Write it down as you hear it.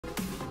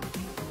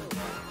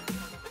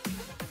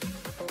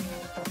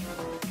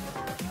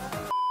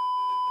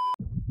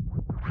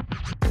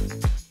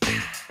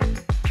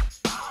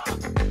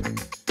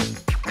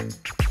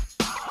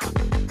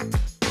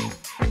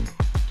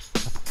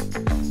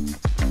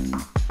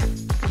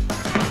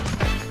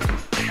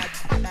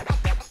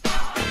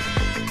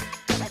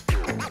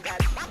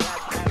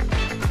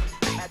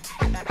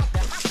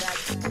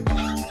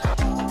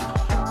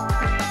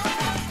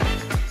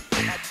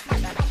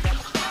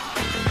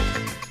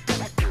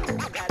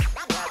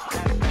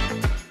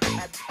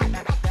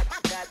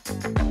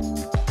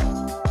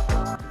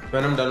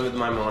When I'm done with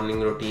my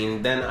morning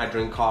routine, then I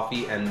drink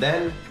coffee and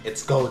then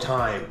it's go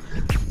time.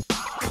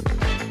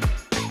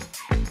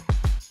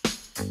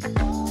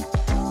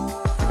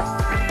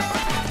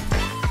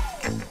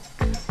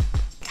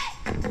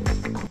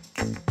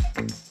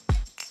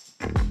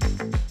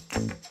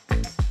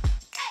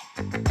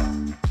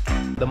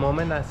 The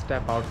moment I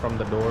step out from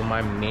the door,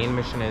 my main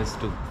mission is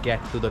to get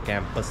to the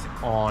campus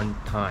on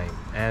time.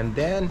 And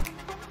then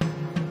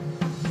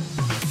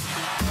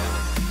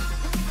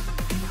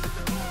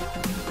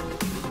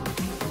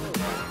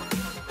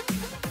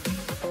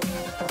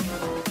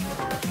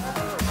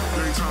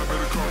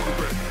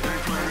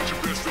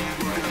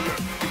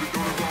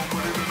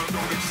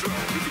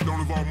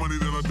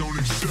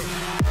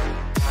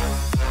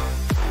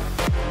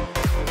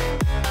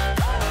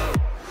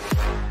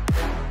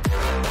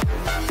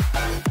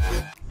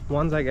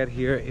once I get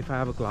here, if I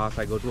have a class,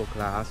 I go to a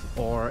class,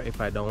 or if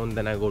I don't,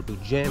 then I go to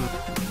gym.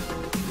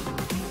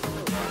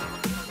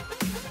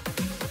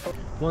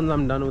 Once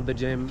I'm done with the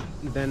gym,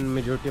 then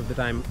majority of the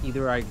time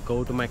either I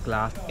go to my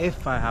class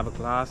if I have a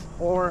class,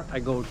 or I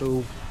go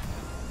to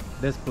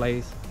this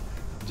place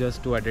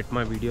just to edit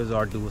my videos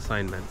or do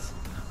assignments.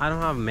 I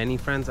don't have many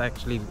friends,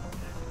 actually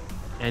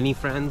any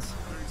friends,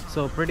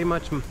 so pretty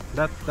much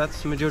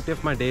that's majority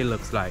of my day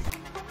looks like.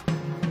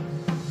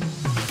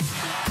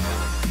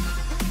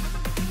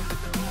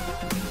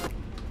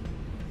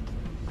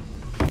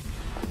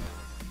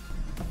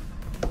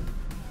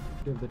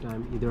 Of the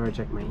time either I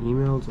check my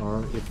emails,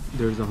 or if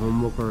there's a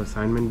homework or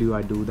assignment due,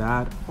 I do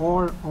that,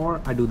 or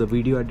I do the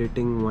video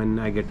editing when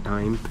I get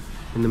time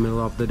in the middle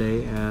of the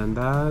day, and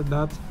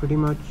that's pretty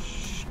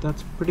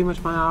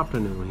much my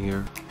afternoon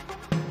here.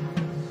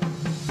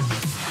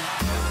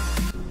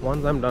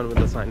 Once I'm done with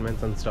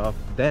assignments and stuff,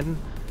 then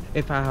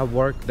if I have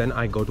work, then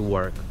I go to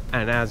work,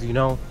 and as you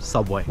know,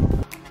 Subway.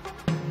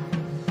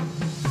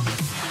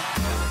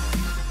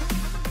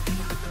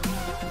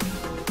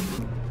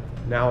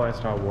 Now I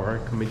start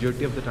work.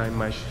 Majority of the time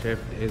my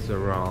shift is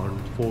around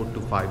 4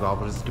 to 5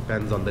 hours,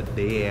 depends on the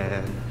day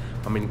and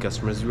how many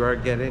customers you are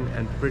getting,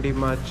 and pretty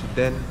much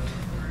then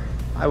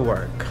I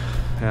work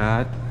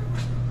at.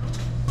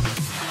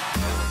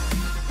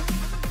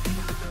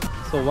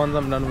 So once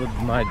I'm done with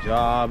my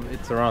job,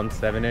 it's around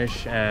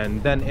 7ish,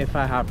 and then if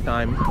I have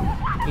time,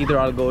 either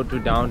I'll go to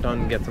downtown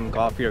and get some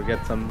coffee or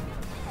get some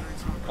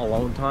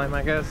alone time,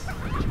 I guess.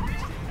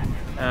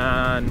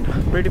 And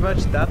pretty much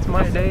that's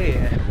my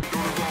day.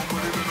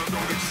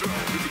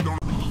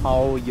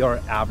 How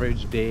your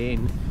average day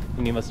in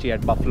University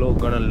at Buffalo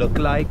gonna look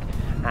like,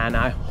 and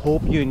I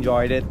hope you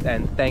enjoyed it,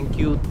 and thank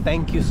you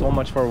so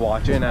much for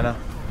watching, and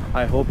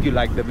I hope you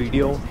liked the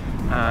video,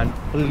 and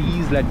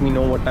please let me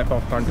know what type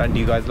of content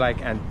you guys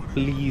like, and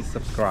please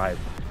subscribe.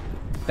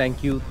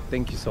 Thank you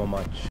so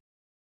much.